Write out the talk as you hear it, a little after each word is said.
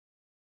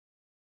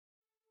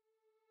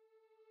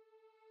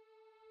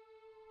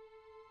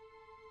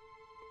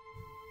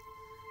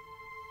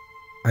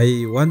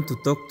I want to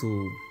talk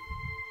to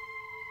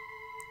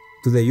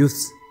the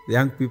youth, the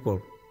young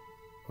people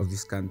of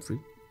this country.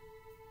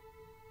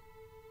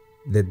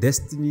 The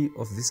destiny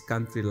of this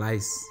country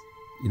lies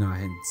in our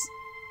hands.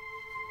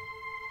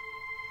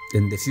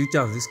 And the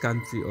future of this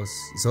country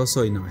is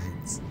also in our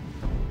hands.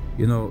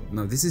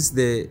 Now this is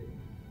the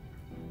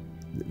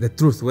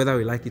truth, whether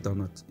we like it or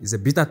not. It's a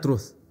bitter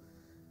truth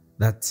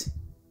that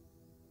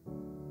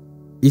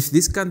if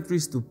this country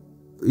is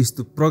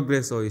to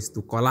progress or is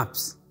to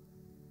collapse,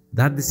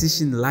 that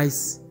decision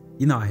lies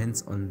in our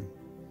hands only.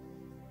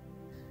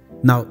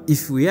 Now,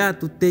 if we are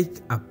to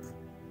take up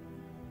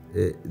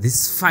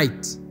this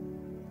fight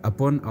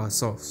upon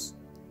ourselves,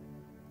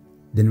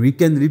 then we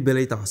can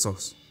rebellate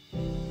ourselves.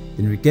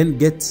 Then we can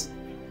get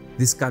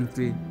this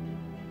country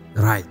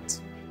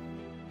right.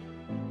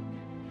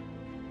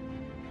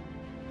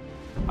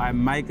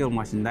 I'm Michael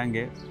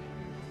Mashindange.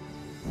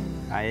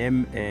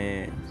 I'm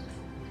a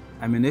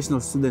national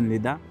student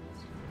leader,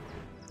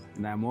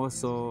 and I'm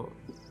also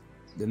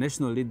the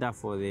national leader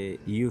for the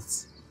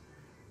youth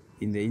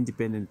in the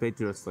Independent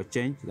Patriots for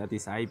Change, that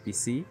is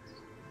IPC.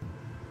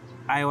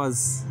 I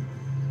was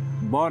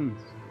born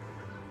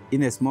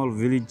in a small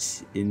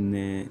village in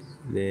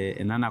the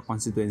Enana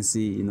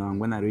constituency in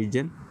Angwena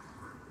region.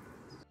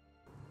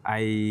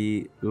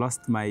 I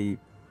lost my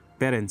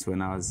parents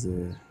when I was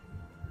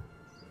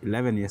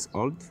 11 years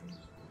old.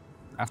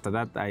 After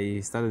that, I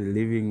started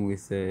living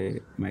with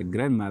my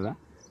grandmother,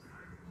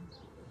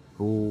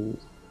 who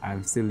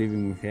I'm still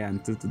living with her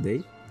until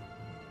today.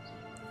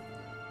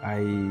 I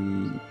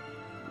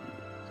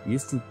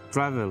used to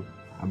travel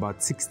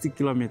about 60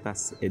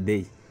 kilometers a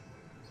day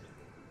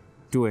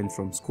to and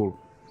from school.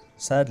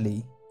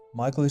 Sadly,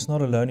 Michael is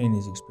not alone in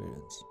his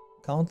experience.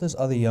 Countless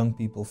other young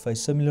people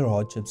face similar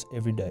hardships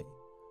every day.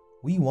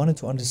 We wanted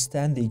to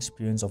understand the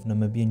experience of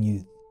Namibian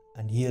youth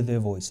and hear their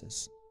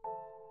voices.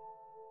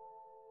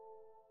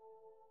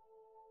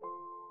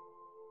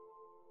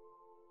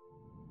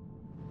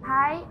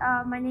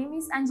 Hi, my name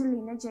is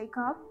Angelina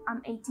Jacob.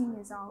 I'm 18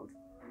 years old.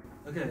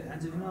 Okay,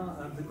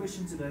 Angelina, the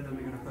question today that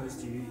we're going to pose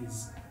to you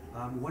is,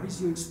 what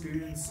is your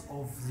experience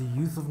of the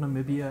youth of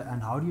Namibia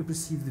and how do you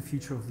perceive the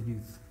future of the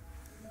youth?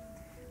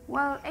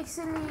 Well,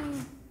 actually,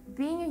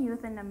 being a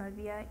youth in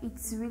Namibia,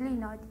 it's really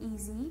not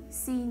easy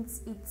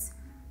since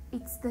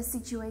the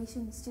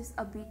situation is just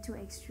a bit too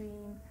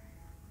extreme.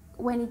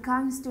 When it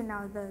comes to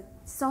now the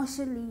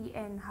socially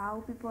and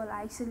how people are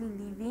actually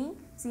living,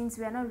 since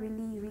we are not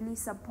really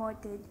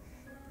supported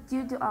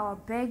due to our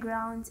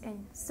backgrounds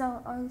and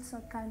so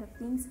also kind of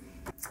things.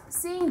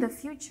 Seeing the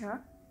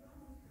future,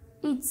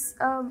 it's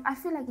I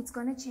feel like it's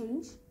gonna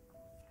change.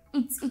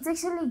 It's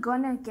actually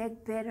gonna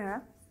get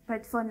better,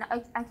 but for now,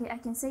 I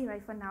can say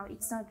right for now,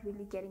 it's not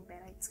really getting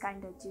better. It's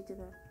kind of due to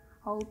the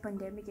whole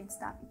pandemic and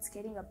stuff. It's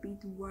getting a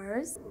bit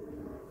worse.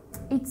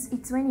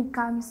 It's when it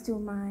comes to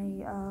my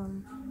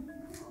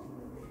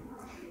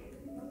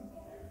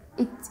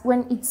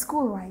when it's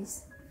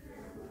school-wise.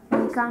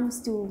 When it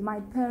comes to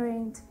my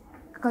parent,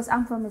 because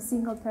I'm from a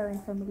single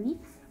parent family,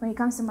 when it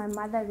comes to my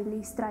mother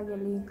really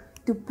struggling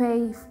to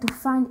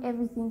fund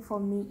everything for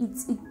me,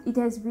 it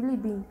has really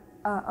been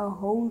a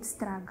whole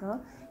struggle,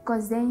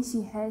 because then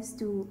she has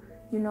to,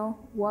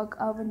 work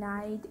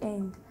overnight,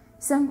 and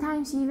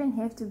sometimes she even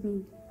have to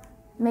be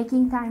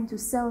making time to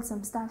sell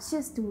some stuff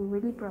just to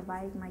really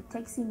provide my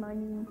taxi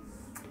money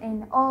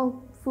and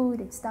all food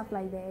and stuff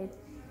like that.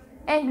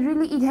 And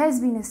really it has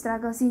been a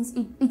struggle since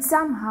it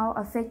somehow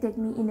affected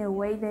me in a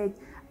way that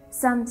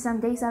some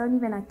days I don't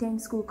even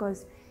attend school,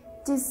 because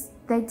just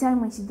that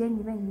time when she didn't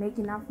even make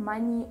enough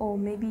money, or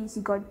maybe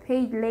she got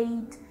paid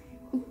late,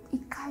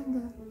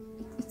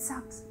 it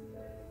sucks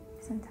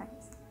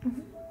sometimes.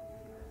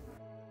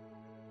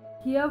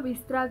 Here we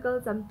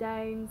struggle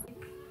sometimes,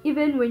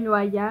 even when you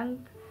are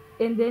young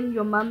and then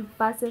your mom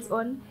passes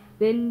on.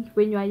 Then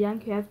when you are young,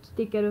 you have to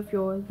take care of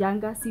your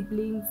younger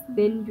siblings.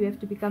 Then you have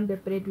to become the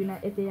breadwinner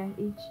at a young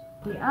age.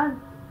 There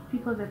are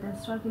people that are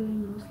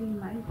struggling, mostly in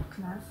my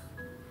class.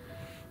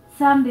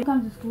 Some, they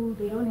come to school,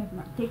 they don't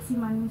have taxi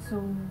money,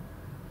 so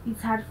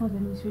it's hard for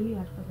them. It's really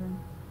hard for them.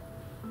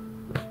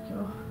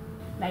 So,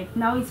 like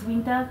now it's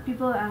winter,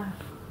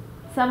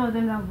 some of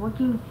them are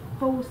walking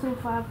so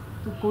far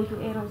to go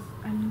to Eros,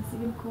 and it's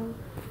even cold.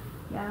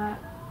 Yeah.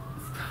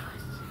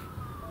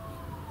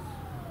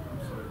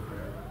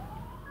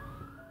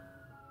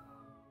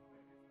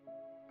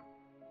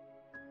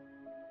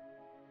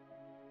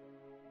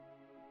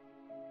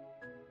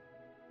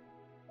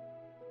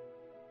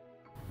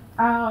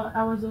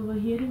 I was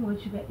overhearing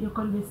your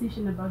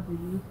conversation about the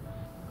youth.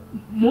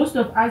 Most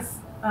of us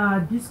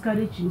are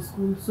discouraged in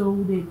school,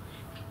 so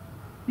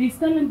there's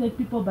talented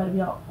people, but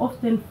we are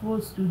often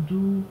forced to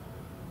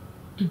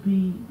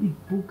be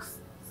with books.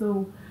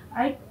 So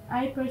I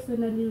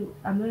personally,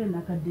 I'm not an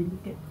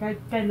academic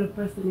kind of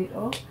person at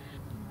all.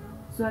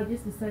 So I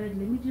just decided,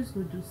 let me just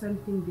go do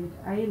something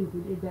that I am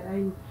good at, that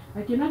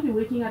I cannot be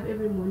waking up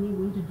every morning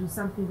going to do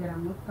something that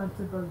I'm not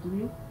comfortable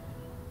doing.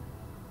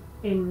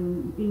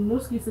 And in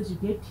most cases you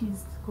get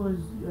teased because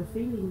you're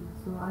failing.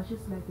 So I was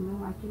just like,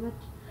 no, I cannot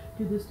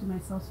do this to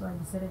myself, so I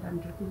decided I'm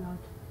dropping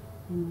out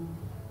and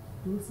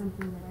doing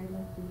something that I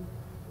like doing.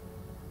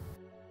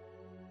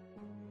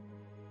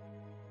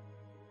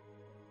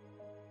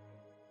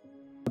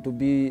 To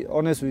be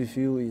honest with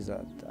you is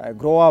that I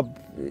grow up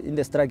in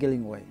the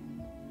struggling way.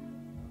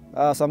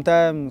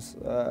 Sometimes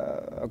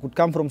I could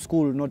come from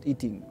school not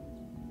eating.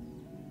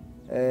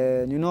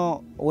 And you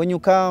know, when you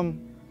come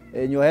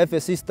and you have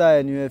a sister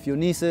and you have your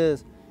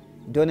nieces,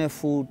 you don't have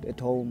food at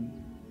home.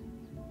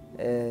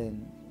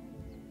 And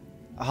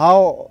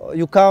how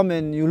you come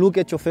and you look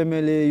at your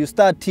family, you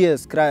start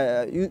tears,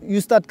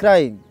 you start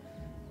crying.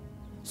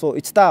 So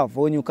it's tough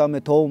when you come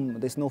at home,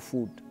 there's no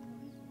food.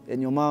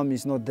 And your mom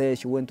is not there,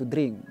 she went to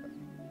drink.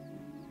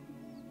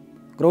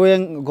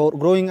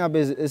 Growing up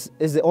as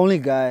the only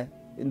guy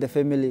in the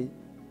family,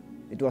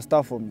 it was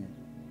tough for me.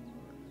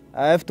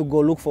 I have to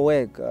go look for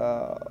work.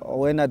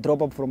 When I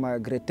drop up from my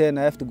grade 10,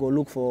 I have to go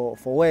look for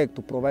work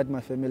to provide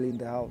my family in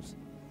the house.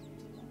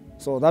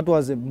 So that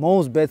was the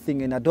most bad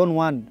thing, and I don't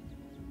want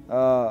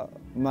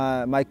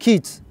my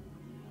kids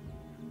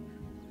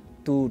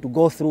to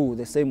go through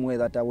the same way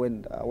that I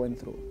went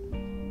through.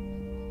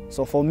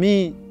 So for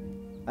me,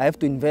 I have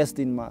to invest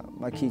in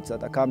my kids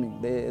that are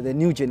coming, the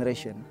new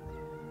generation.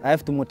 I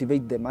have to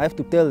motivate them. I have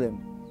to tell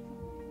them,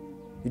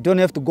 you don't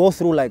have to go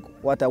through like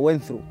what I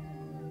went through.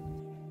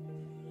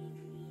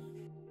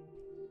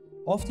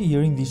 After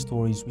hearing these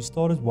stories, we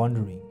started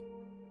wondering,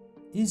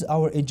 is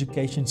our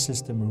education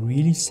system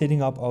really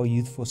setting up our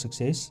youth for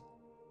success?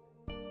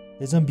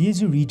 The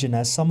Zambezi region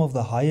has some of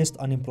the highest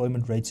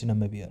unemployment rates in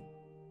Namibia,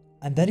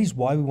 and that is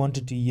why we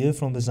wanted to hear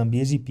from the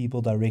Zambezi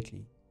people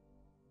directly.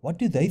 What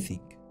do they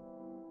think?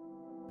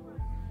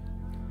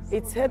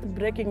 It's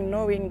heartbreaking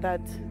knowing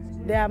that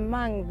they are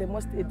among the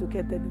most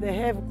educated. They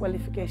have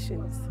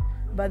qualifications,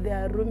 but they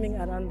are roaming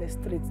around the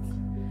streets.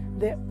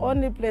 The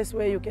only place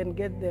where you can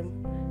get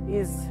them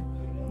is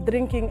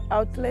drinking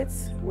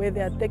outlets where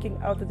they are taking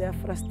out their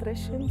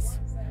frustrations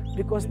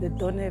because they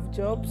don't have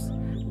jobs.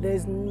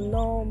 There's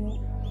no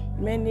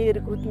many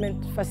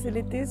recruitment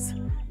facilities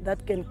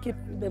that can keep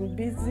them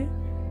busy.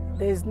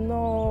 There's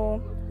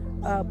no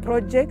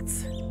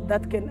projects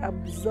that can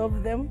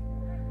absorb them.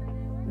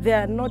 They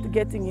are not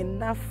getting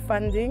enough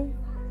funding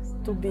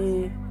to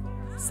be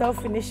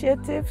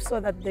self-initiative so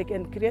that they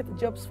can create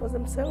jobs for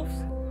themselves.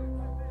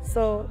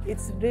 So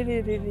it's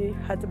really, really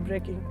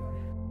heartbreaking.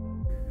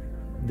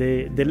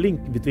 The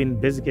link between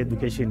basic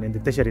education and the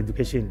tertiary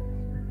education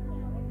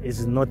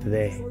is not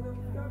there.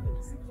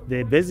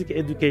 The basic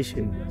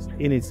education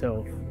in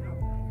itself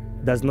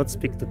does not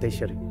speak to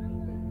tertiary.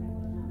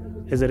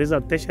 As a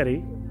result,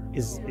 tertiary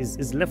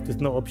is left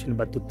with no option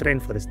but to train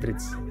for the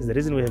streets. It's the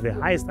reason we have the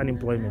highest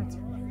unemployment,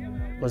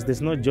 because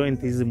there's no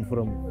jointism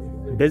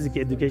from basic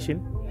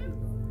education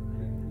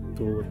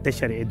to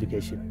tertiary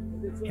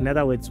education. In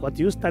other words, what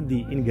you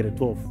study in grade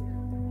 12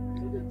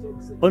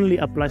 only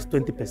applies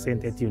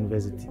 20% at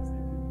university.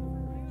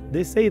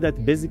 They say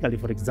that basically,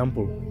 for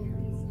example,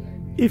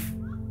 if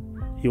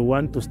you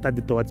want to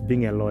study towards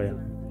being a lawyer,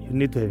 you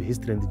need to have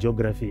history and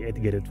geography at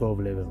grade 12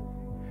 level.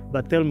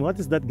 But tell me, what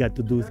is that got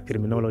to do with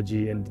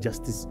criminology and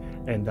justice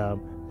and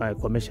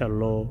commercial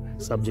law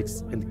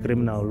subjects and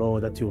criminal law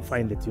that you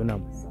find at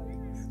UNAM?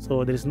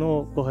 So there is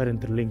no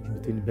coherent link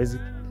between basic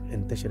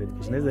and tertiary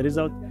education. As a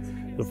result,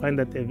 you'll find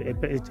that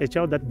a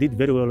child that did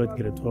very well at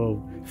grade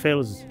 12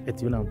 fails at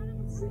UNAM.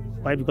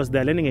 Why? Because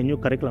they're learning a new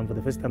curriculum for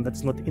the first time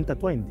that's not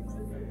intertwined.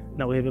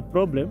 Now we have a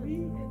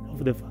problem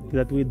of the fact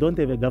that we don't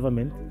have a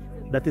government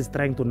that is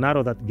trying to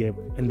narrow that gap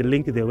and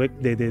link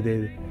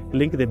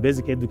the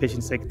basic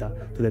education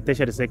sector to the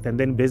tertiary sector, and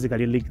then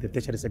basically link the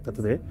tertiary sector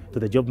to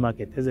the job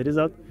market. As a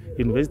result,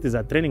 universities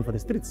are training for the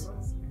streets.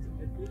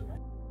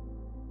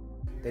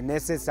 The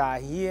nurses are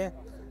here,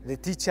 the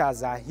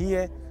teachers are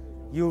here.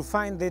 You'll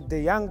find that the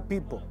young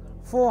people,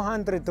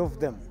 400 of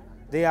them,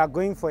 they are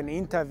going for an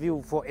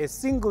interview for a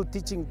single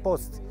teaching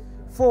post.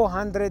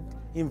 400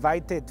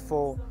 invited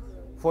for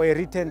a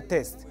written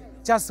test,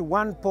 just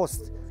one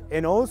post.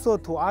 And also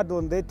to add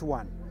on that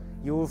one,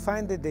 you will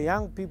find that the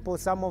young people,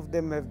 some of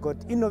them have got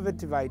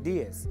innovative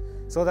ideas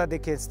so that they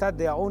can start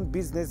their own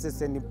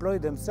businesses and employ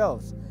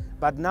themselves.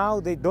 But now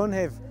they don't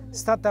have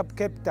startup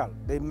capital.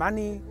 The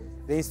money,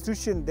 the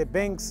institution, the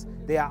banks,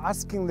 they are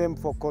asking them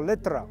for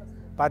collateral.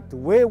 But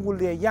where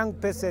will a young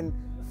person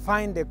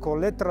find a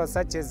collateral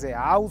such as a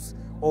house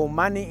or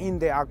money in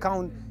the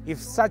account if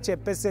such a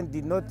person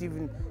did not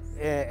even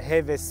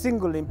have a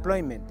single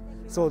employment?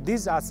 So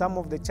these are some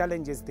of the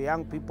challenges the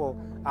young people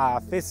are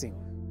facing.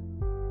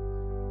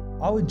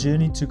 Our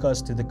journey took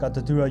us to the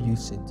Katatura Youth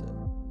Center.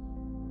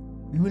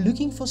 We were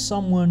looking for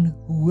someone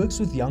who works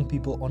with young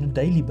people on a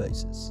daily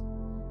basis.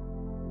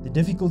 The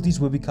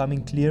difficulties were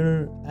becoming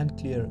clearer and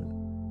clearer,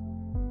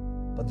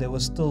 but there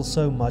was still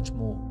so much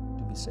more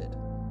to be said.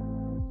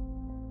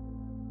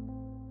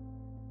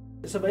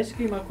 So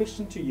basically my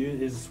question to you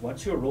is,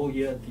 what's your role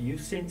here at the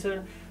youth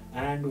center,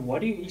 and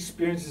what do you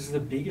experience is the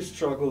biggest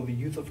struggle the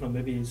youth of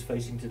Namibia is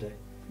facing today?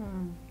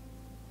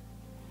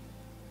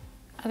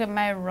 Okay,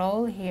 my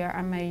role here,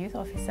 I'm a youth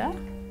officer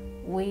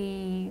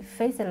we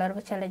face a lot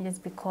of challenges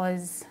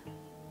because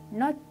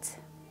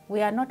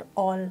we are not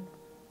all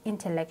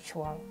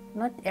intellectual.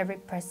 Not every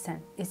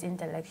person is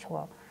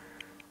intellectual.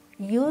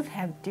 Youth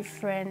have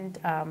different,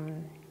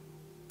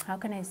 how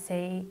can I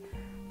say,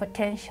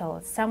 potential.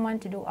 Someone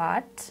to do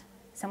art,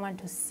 someone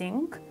to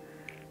sing,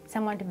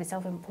 someone to be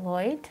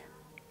self-employed.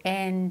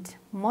 And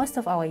most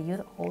of our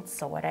youth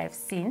also, what I've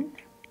seen,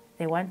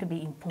 they want to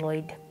be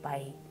employed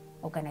by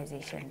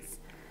organizations.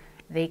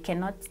 They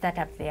cannot start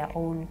up their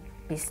own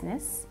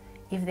business.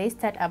 If they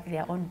start up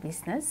their own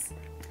business,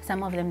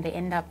 some of them, they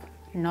end up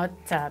not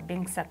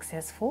being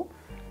successful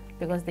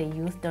because the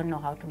youth don't know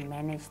how to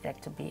manage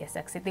that to be a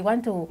success.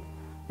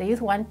 The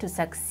youth want to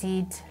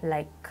succeed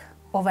like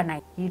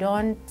overnight. You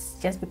don't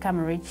just become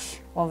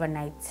rich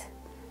overnight.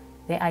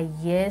 There are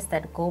years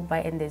that go by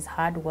and there's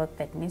hard work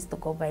that needs to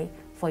go by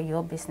for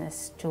your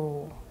business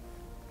to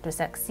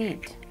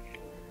succeed.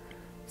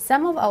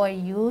 Some of our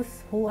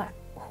youth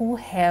who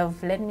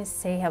have, let me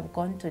say, have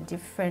gone to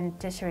different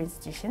tertiary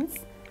institutions,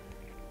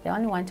 they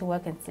only want to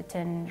work in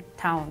certain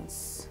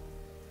towns.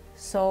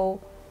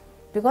 So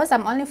because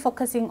I'm only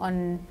focusing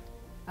on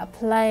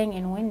applying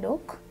in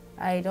Windhoek,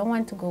 I don't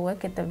want to go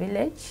work at the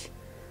village.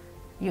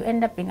 You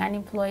end up being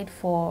unemployed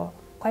for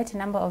quite a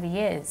number of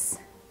years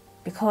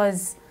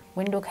because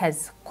Windhoek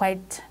has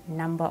quite a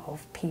number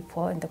of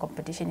people and the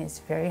competition is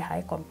very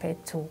high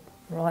compared to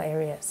rural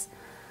areas.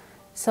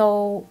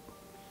 So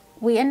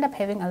we end up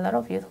having a lot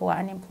of youth who are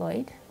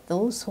unemployed,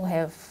 those who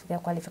have their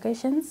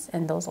qualifications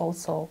and those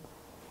also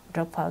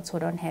dropouts who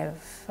don't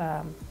have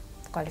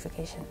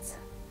qualifications.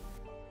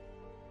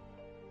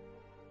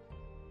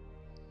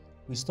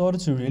 We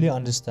started to really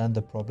understand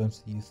the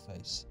problems the youth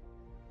face.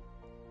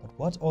 But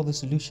what are the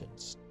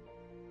solutions?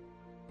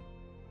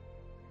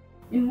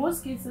 In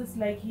most cases,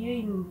 like here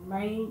in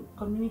my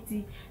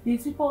community,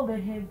 there's people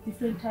that have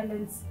different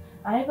talents.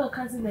 I have a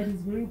cousin that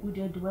is very good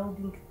at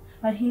welding,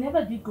 but he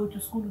never did go to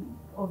school.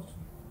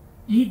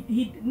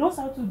 He knows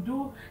how to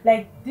do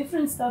like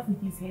different stuff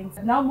with his hands.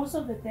 Now most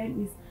of the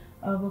time is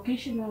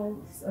vocational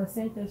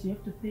centers, you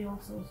have to pay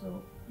also.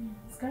 So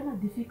it's kind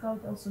of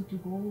difficult also to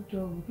go to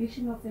a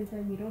vocational center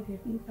and you don't have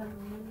income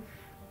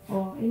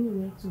or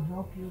anywhere to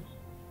help you.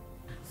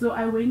 So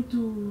I went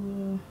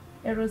to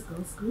Eros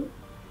Girls School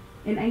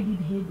and I did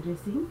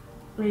hairdressing,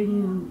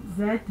 and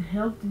that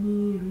helped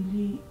me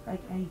really,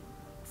 like I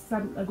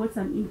got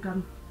some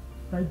income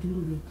by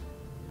doing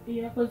it.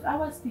 Yeah, because I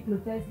was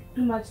stigmatized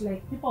too much,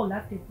 like people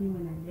laughed at me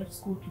when I left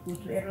school to go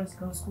to Eros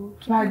Girls School.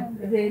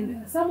 But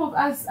then some of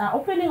us are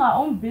opening our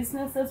own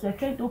businesses, we're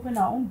trying to open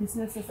our own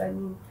businesses, I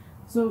mean,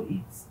 so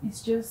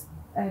it's just,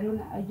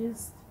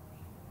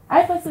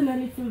 I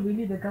personally feel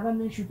really the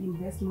government should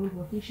invest more in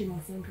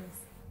vocational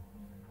centers.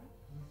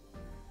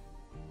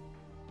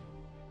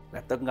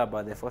 We're talking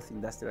about the fourth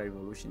industrial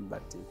revolution,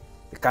 but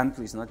the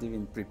country is not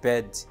even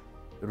prepared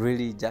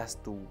really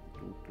just to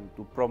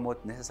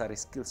promote necessary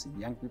skills in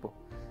young people.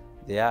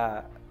 They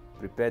are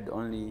prepared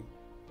only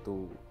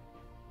to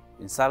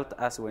insult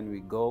us when we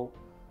go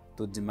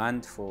to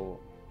demand for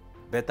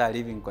better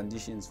living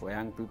conditions for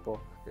young people.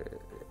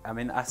 I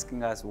mean,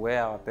 asking us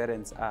where our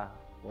parents are.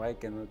 Why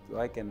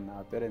can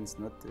our parents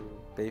not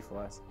pay for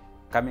us?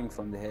 Coming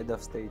from the head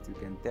of state, you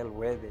can tell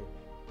where the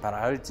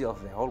priority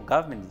of the whole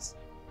government is.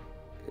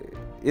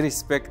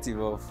 Irrespective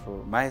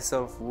of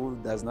myself, who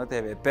does not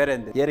have a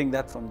parent, hearing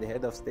that from the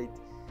head of state,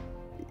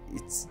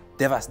 it's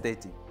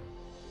devastating.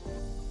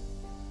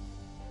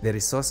 The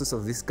resources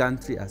of this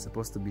country are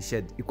supposed to be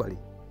shared equally,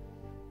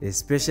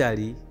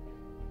 especially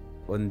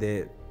on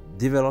the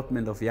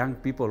development of young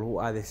people who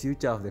are the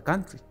future of the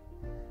country.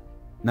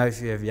 Now, if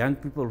you have young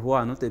people who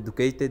are not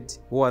educated,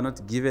 who are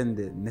not given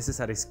the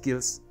necessary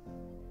skills,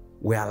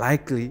 we are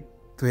likely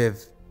to have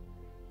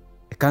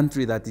a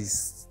country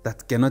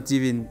that cannot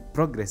even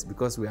progress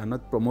because we are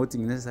not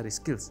promoting necessary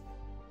skills.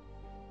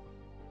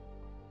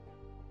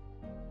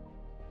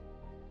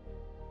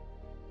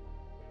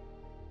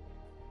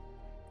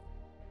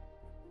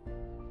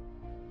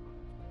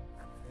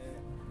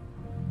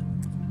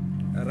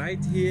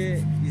 Right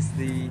here is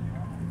the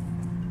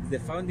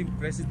founding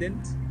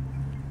president,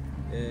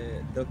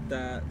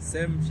 Dr.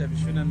 Sam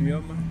Shavishuna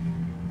Myoma,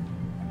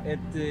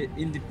 at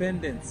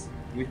independence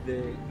with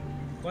the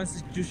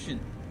Constitution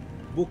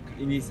book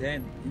in his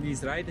hand, in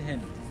his right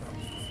hand.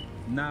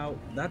 Now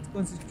that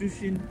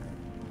Constitution,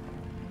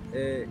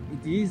 it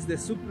is the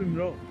supreme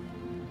law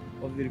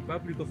of the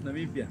Republic of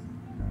Namibia.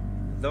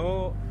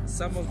 Though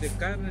some of the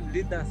current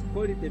leaders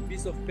call it a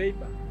piece of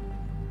paper,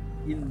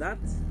 in that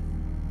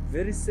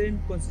very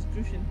same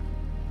Constitution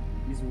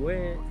is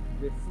where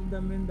the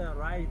fundamental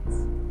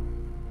rights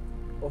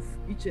of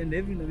each and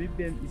every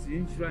Namibian is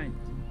enshrined.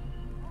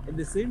 And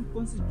the same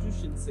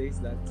Constitution says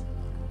that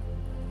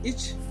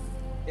each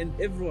and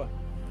everyone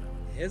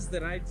has the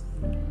right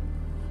to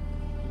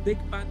take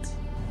part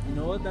in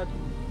order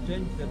to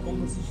change the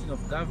composition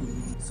of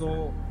government.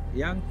 So,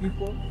 young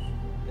people,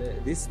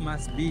 this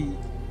must be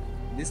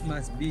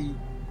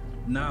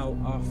now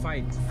our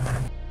fight.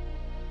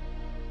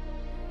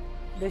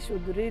 They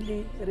should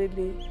really,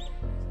 really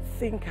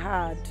think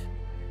hard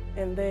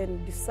and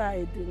then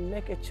decide and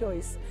make a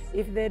choice.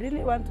 If they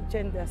really want to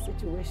change their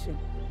situation,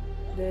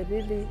 they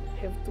really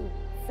have to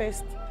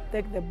first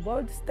take the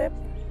bold step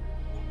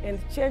and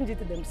change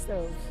it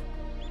themselves.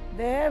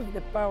 They have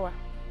the power,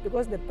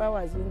 because the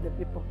power is in the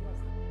people.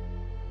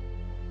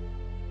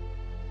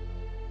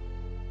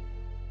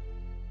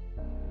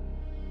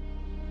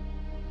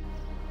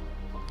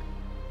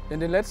 In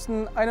den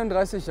letzten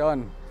 31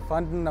 Jahren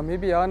fanden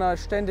Namibianer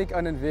ständig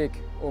einen Weg,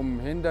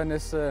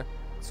 Hindernisse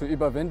zu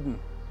überwinden.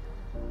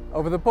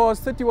 Over the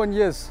past 31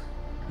 years,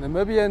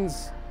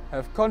 Namibians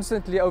have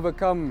constantly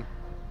overcome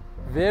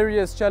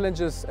various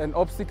challenges and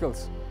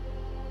obstacles.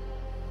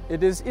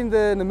 It is in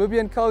the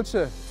Namibian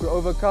culture to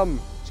overcome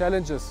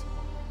challenges.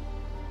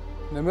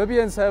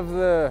 Namibians have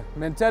the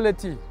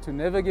mentality to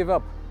never give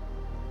up.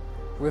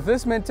 With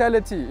this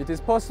mentality, it is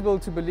possible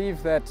to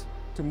believe that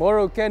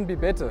tomorrow can be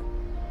better,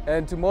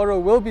 and tomorrow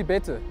will be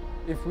better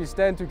if we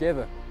stand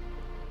together.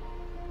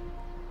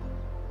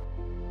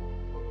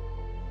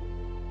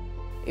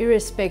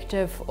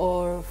 Irrespective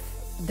of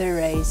their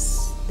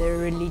race, their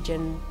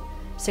religion,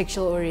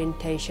 sexual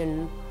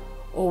orientation,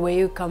 or where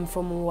you come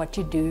from or what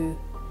you do,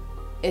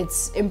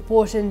 it's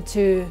important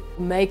to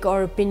make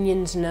our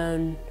opinions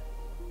known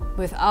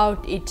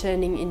without it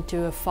turning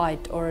into a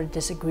fight or a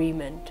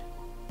disagreement,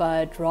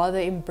 but rather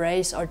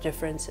embrace our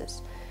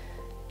differences,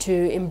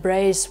 to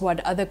embrace what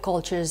other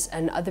cultures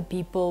and other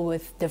people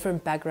with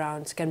different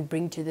backgrounds can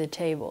bring to the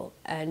table,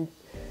 and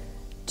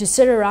to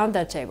sit around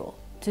that table,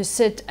 to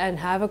sit and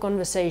have a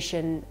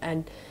conversation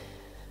and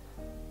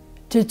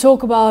to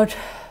talk about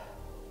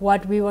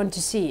what we want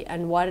to see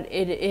and what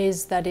it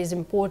is that is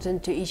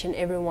important to each and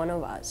every one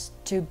of us,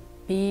 to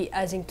be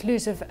as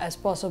inclusive as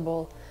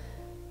possible.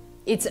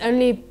 It's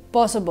only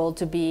possible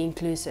to be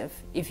inclusive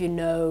if you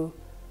know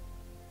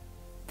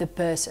the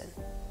person,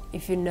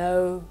 if you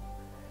know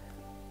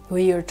who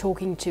you're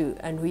talking to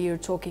and who you're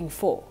talking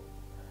for.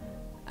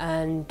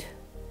 And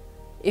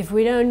if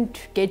we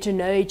don't get to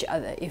know each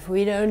other, if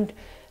we don't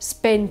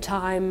spend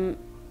time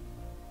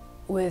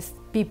with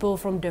people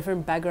from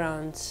different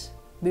backgrounds,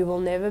 we will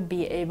never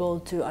be able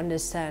to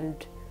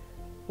understand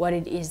what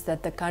it is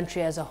that the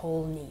country as a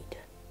whole need.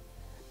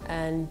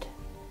 And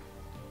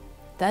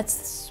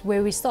that's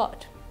where we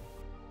start.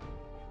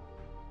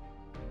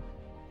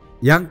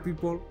 Young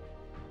people,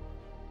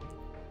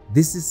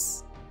 this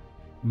is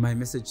my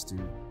message to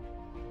you.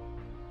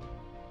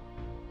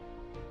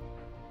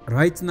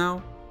 Right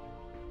now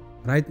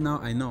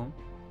I know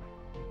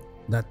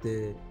that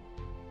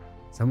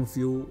some of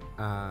you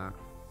are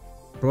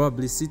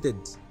probably seated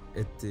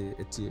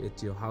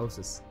at your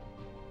houses,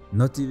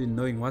 not even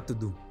knowing what to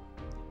do.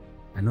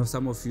 I know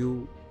some of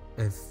you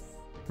have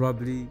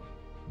probably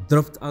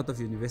dropped out of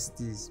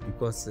universities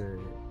because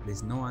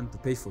there's no one to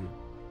pay for you.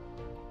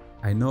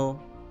 I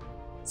know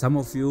some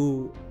of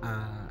you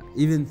are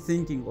even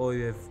thinking, or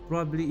you have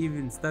probably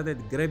even started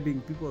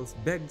grabbing people's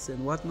bags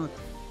and whatnot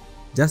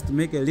just to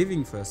make a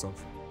living for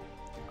yourself.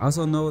 I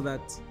also know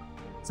that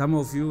some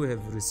of you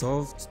have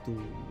resolved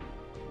to,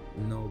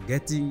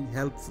 getting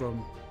help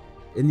from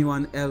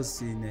anyone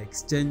else in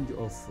exchange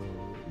of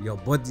your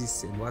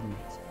bodies and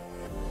whatnot.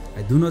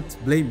 I do not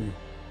blame you,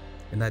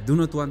 and I do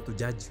not want to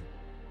judge you,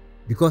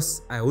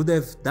 because I would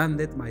have done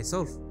that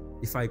myself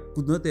if I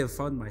could not have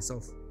found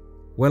myself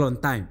well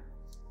on time.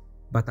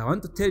 But I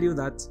want to tell you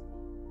that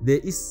there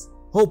is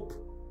hope.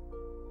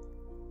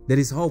 There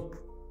is hope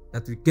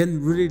that we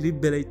can really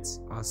liberate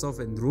ourselves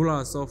and rule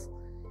ourselves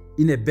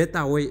in a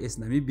better way as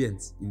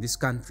Namibians in this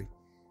country,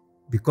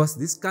 because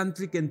this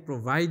country can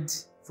provide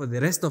for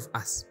the rest of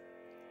us.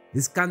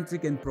 This country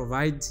can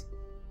provide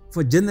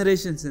for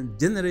generations and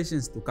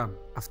generations to come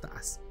after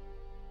us.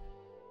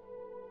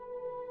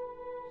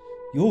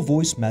 Your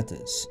voice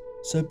matters,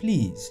 so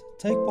please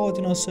take part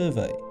in our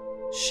survey,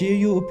 share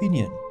your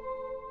opinion,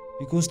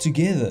 because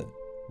together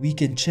we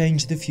can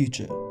change the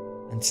future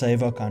and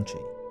save our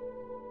country.